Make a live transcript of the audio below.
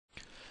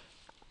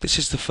This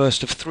is the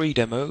first of 3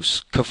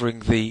 demos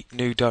covering the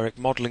new direct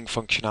modelling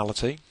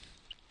functionality,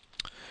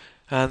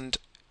 and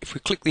if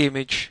we click the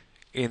image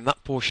in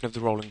that portion of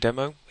the rolling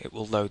demo, it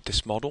will load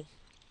this model.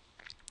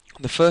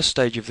 The first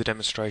stage of the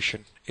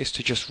demonstration is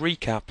to just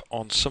recap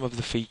on some of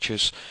the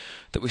features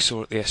that we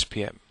saw at the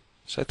SPM.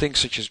 So things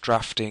such as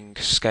drafting,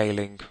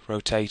 scaling,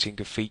 rotating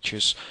of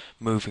features,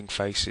 moving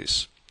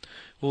faces.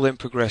 We'll then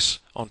progress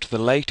on to the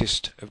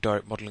latest of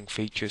direct modelling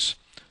features,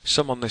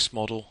 some on this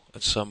model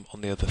and some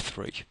on the other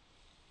 3.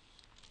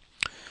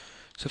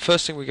 So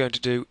first thing we're going to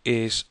do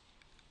is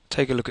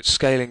take a look at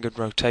scaling and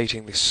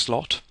rotating this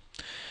slot.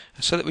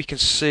 And so that we can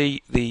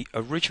see the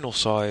original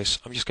size,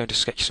 I'm just going to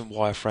sketch some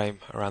wireframe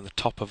around the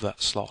top of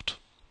that slot.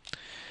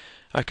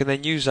 I can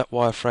then use that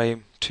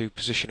wireframe to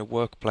position a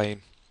work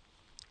plane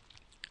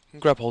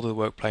and grab hold of the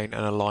work plane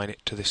and align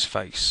it to this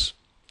face.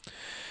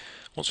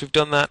 Once we've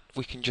done that,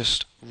 we can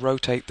just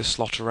rotate the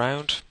slot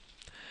around,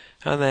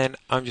 and then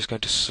I'm just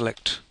going to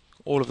select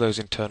all of those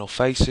internal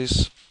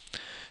faces,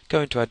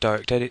 go into our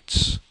direct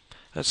edits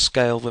and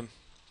scale them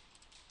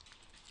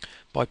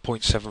by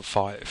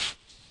 0.75.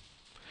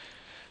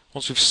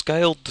 Once we've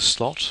scaled the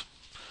slot,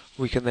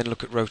 we can then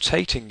look at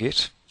rotating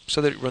it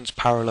so that it runs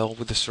parallel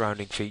with the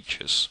surrounding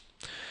features.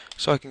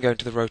 So I can go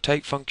into the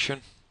rotate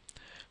function,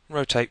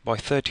 rotate by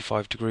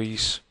 35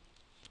 degrees,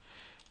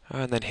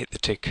 and then hit the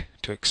tick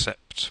to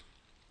accept.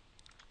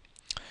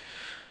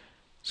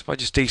 So if I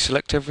just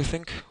deselect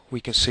everything,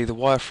 we can see the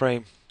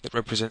wireframe that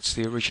represents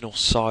the original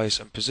size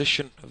and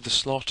position of the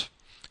slot,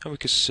 and we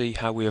can see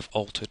how we have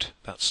altered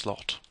that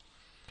slot.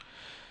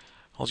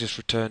 I'll just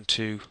return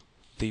to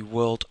the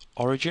world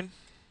origin.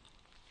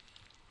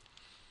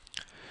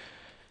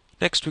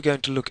 Next we're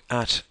going to look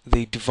at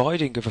the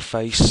dividing of a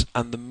face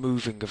and the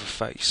moving of a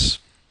face.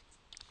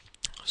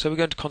 So we're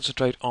going to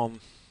concentrate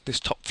on this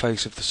top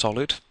face of the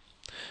solid.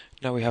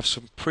 Now we have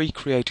some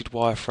pre-created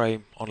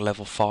wireframe on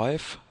level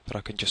 5 that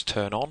I can just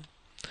turn on,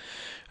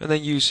 and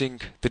then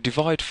using the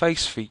divide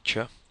face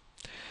feature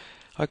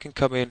I can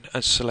come in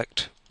and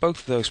select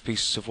both of those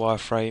pieces of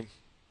wireframe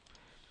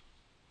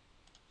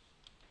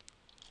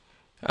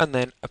and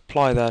then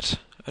apply that,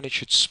 and it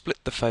should split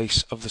the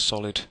face of the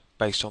solid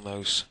based on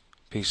those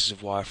pieces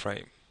of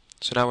wireframe.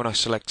 So now when I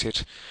select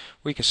it,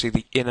 we can see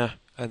the inner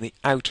and the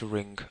outer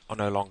ring are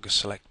no longer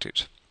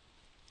selected.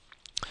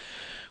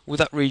 With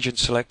that region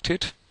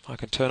selected, I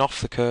can turn off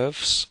the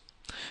curves,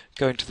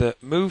 go into the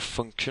move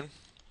function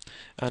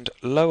and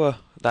lower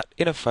that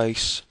inner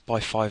face by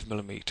 5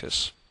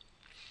 mm.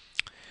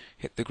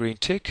 Hit the green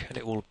tick and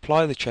it will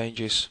apply the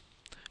changes,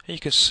 and you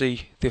can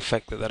see the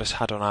effect that that has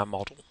had on our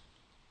model.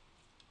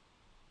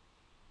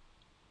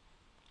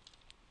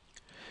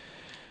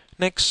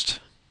 Next,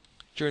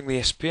 during the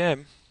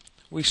SPM,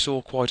 we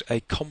saw quite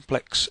a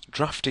complex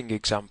drafting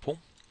example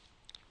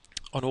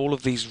on all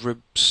of these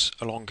ribs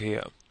along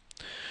here.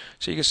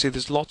 So you can see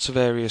there's lots of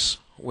areas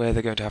where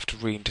they're going to have to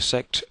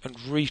re-intersect and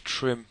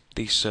retrim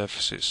these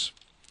surfaces.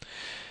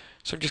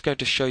 So I'm just going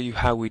to show you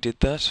how we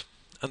did that,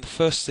 and the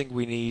first thing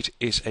we need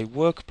is a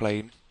work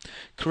plane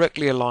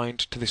correctly aligned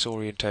to this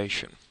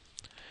orientation.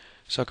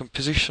 So I can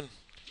position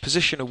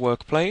a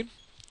work plane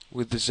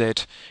with the Z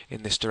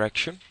in this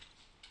direction,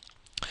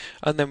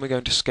 and then we're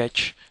going to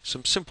sketch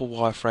some simple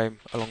wireframe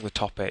along the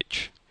top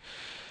edge.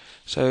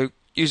 So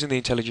using the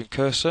intelligent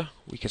cursor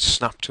we can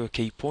snap to a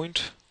key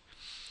point,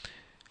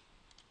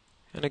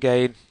 and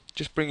again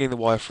just bringing the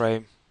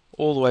wireframe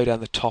all the way down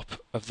the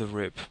top of the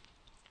rib.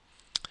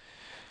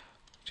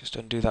 Just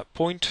undo that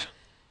point,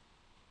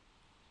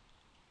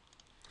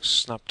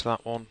 snap to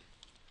that one,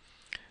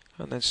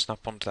 and then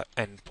snap onto that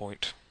end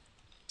point.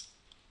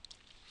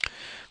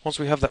 Once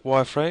we have that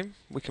wireframe,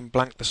 we can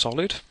blank the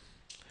solid,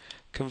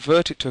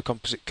 convert it to a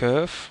composite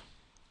curve,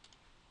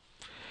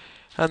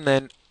 and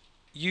then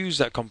use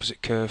that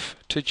composite curve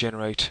to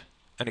generate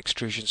an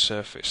extrusion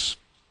surface.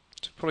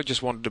 So probably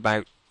just wanted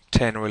about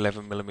 10 or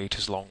 11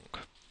 mm long.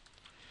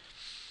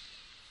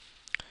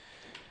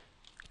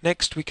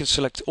 Next we can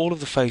select all of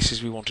the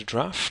faces we want to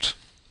draft.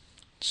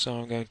 So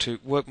I'm going to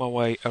work my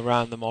way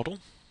around the model,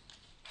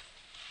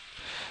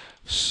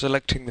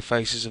 selecting the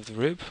faces of the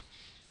rib,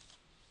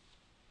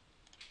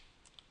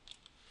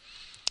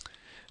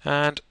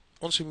 and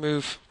once we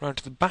move around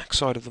to the back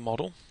side of the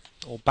model,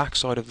 or back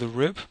side of the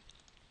rib,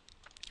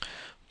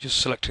 just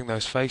selecting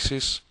those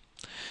faces,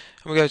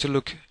 and we're going to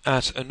look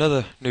at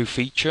another new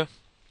feature,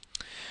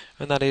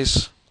 and that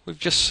is we've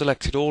just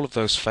selected all of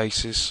those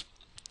faces.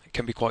 It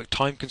can be quite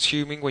time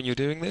consuming when you're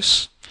doing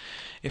this.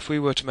 If we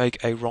were to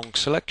make a wrong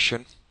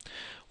selection,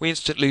 we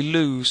instantly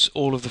lose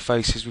all of the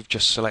faces we've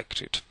just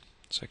selected,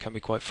 so it can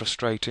be quite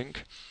frustrating.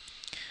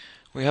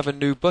 We have a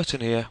new button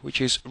here which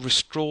is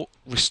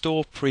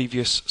restore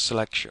previous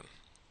selection.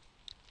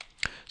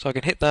 So I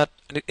can hit that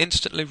and it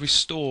instantly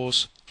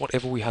restores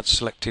whatever we had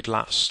selected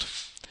last.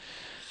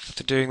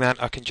 After doing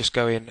that I can just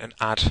go in and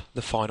add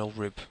the final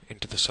rib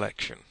into the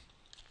selection.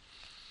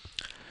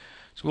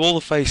 So with all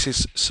the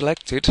faces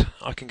selected,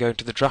 I can go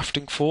into the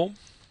drafting form,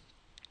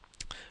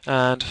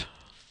 and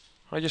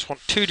I just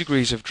want 2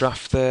 degrees of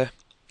draft there,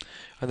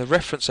 and the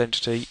reference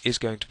entity is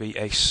going to be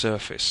a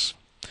surface.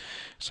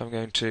 So I'm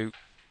going to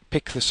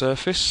pick the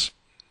surface,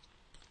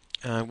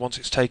 and once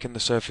it's taken the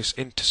surface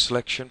into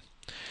selection,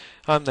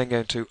 I'm then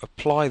going to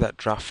apply that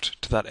draft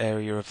to that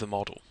area of the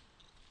model.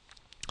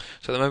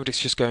 So at the moment it's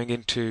just going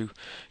in to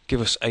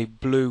give us a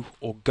blue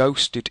or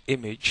ghosted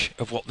image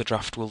of what the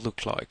draft will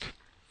look like.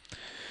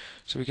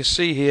 So we can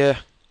see here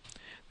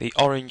the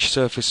orange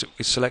surface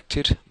is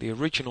selected, the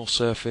original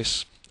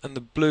surface, and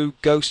the blue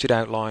ghosted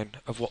outline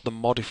of what the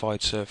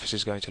modified surface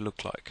is going to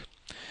look like.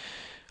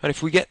 And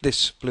if we get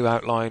this blue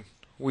outline,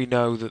 we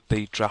know that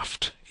the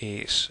draft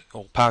is,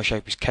 or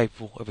PowerSHAPE is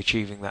capable of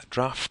achieving that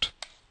draft.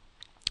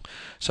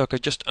 So I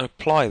could just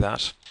apply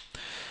that.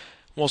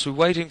 Whilst we're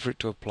waiting for it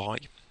to apply,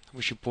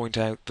 we should point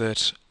out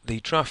that the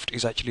draft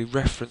is actually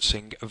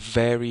referencing a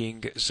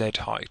varying Z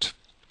height.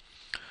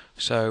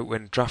 So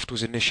when draft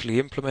was initially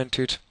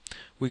implemented,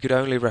 we could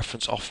only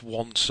reference off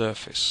one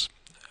surface.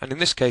 And in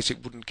this case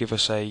it wouldn't give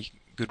us a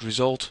good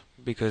result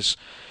because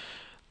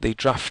the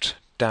draft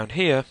down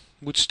here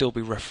would still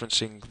be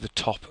referencing the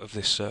top of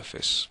this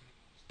surface.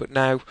 But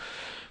now,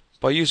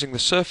 by using the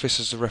surface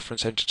as the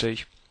reference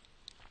entity,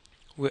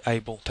 we're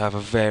able to have a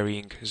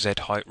varying Z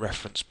height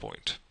reference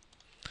point.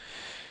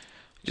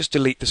 Just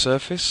delete the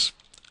surface,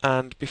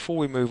 and before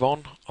we move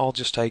on, I'll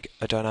just take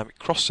a dynamic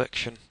cross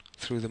section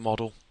through the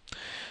model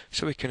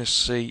so we can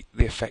see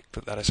the effect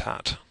that that has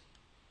had.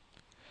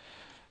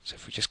 So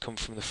if we just come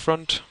from the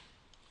front,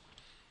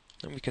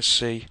 and we can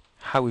see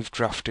how we've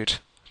drafted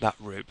that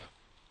rib.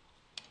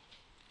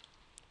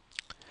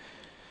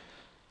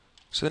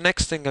 So the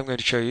next thing I'm going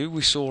to show you,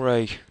 we saw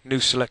a new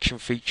selection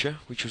feature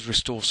which was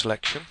restore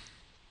selection.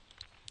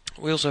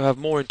 We also have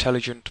more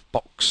intelligent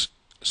box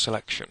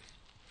selection.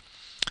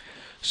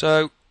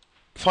 So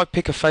if I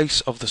pick a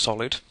face of the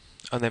solid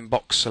and then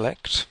box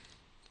select,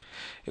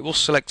 it will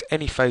select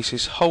any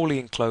faces wholly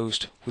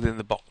enclosed within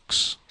the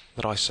box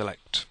that I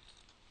select.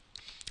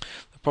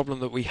 The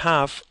problem that we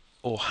have,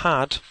 or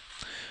had,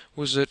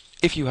 was that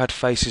if you had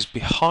faces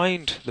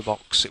behind the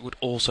box, it would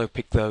also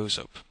pick those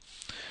up.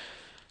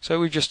 So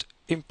we've just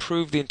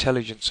improved the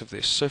intelligence of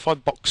this. So if I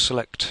box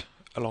select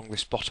along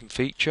this bottom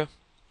feature,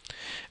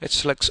 it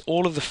selects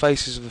all of the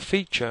faces of the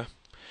feature,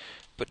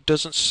 but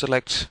doesn't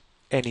select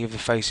any of the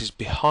faces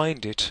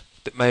behind it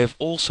that may have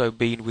also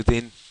been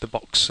within the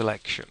box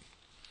selection.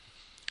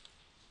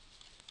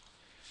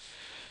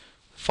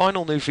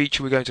 Final new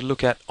feature we're going to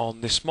look at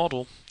on this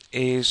model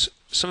is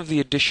some of the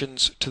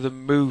additions to the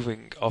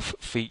moving of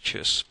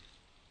features.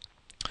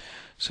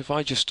 So if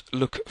I just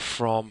look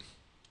from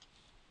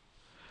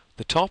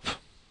the top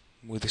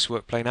with this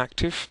work plane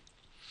active,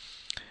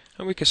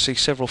 and we can see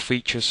several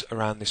features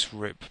around this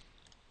rib.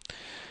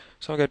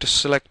 So I'm going to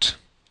select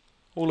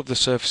all of the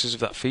surfaces of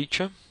that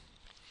feature,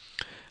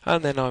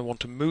 and then I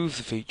want to move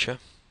the feature,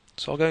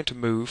 so I'll go into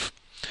move.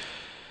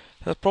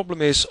 Now the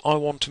problem is I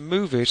want to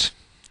move it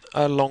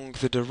along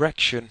the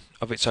direction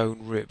of its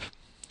own rib.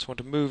 So I want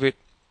to move it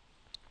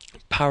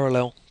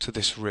parallel to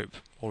this rib,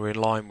 or in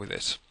line with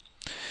it.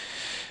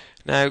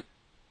 Now,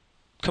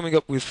 coming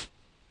up with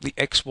the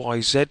X,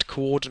 Y, Z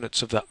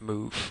coordinates of that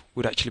move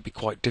would actually be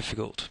quite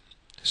difficult.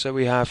 So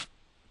we have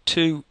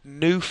two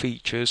new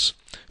features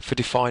for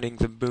defining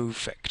the move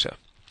vector.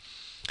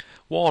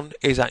 One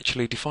is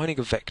actually defining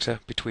a vector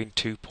between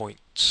 2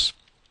 points.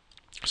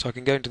 So I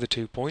can go into the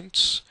 2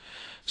 points,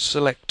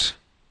 select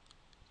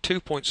 2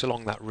 points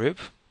along that rib,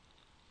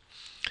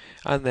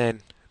 and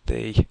then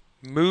the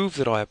move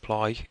that I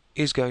apply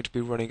is going to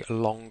be running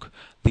along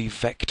the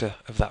vector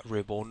of that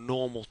rib, or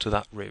normal to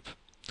that rib.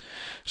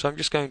 So I'm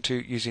just going to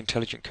use the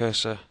intelligent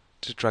cursor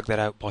to drag that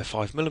out by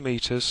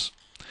 5mm,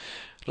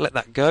 let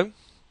that go,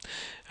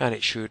 and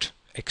it should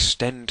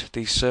extend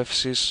these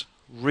surfaces,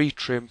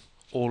 retrim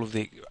all of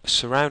the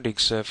surrounding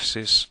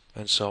surfaces,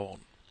 and so on.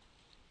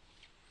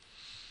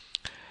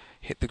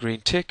 Hit the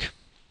green tick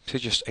to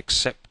just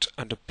accept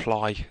and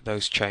apply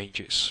those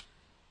changes.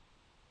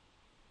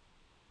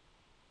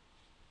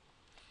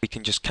 We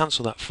can just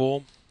cancel that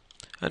form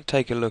and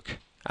take a look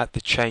at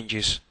the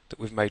changes that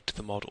we've made to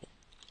the model.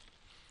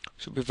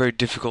 So it'll be very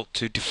difficult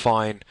to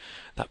define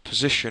that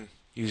position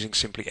using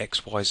simply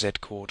X, Y, Z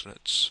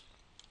coordinates.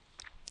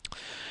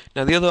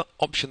 Now the other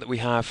option that we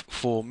have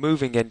for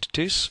moving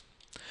entities,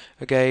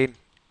 again,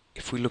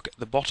 if we look at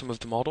the bottom of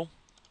the model,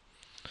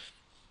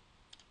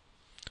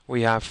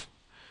 we have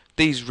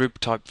these rib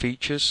type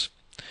features,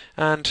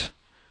 and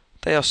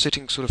they are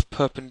sitting sort of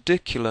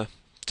perpendicular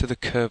to the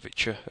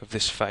curvature of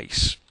this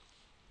face.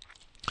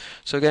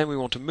 So again, we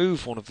want to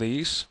move one of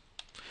these,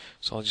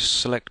 so I'll just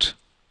select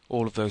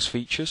all of those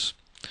features,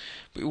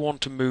 but we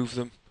want to move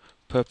them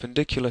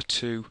perpendicular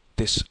to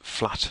this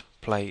flat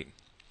plane.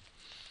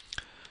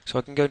 So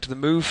I can go into the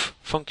move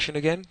function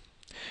again,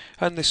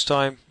 and this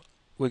time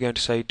we're going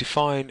to say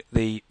define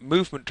the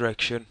movement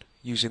direction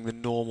using the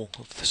normal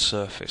of the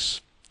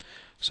surface.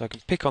 So I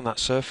can pick on that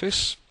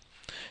surface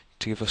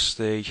to give us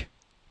the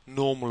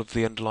normal of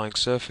the underlying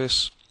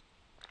surface,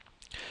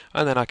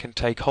 and then I can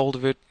take hold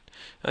of it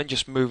and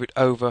just move it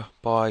over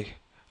by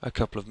a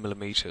couple of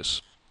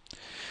millimeters.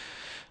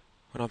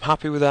 When I'm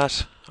happy with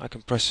that, I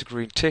can press the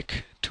green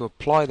tick to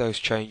apply those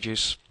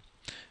changes,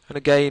 and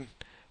again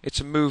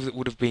it's a move that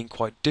would have been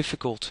quite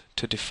difficult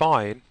to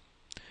define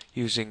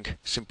using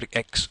simply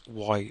X,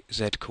 Y,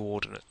 Z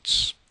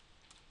coordinates.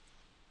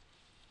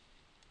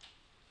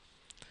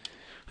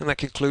 And that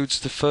concludes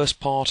the first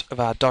part of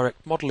our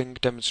direct modelling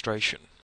demonstration.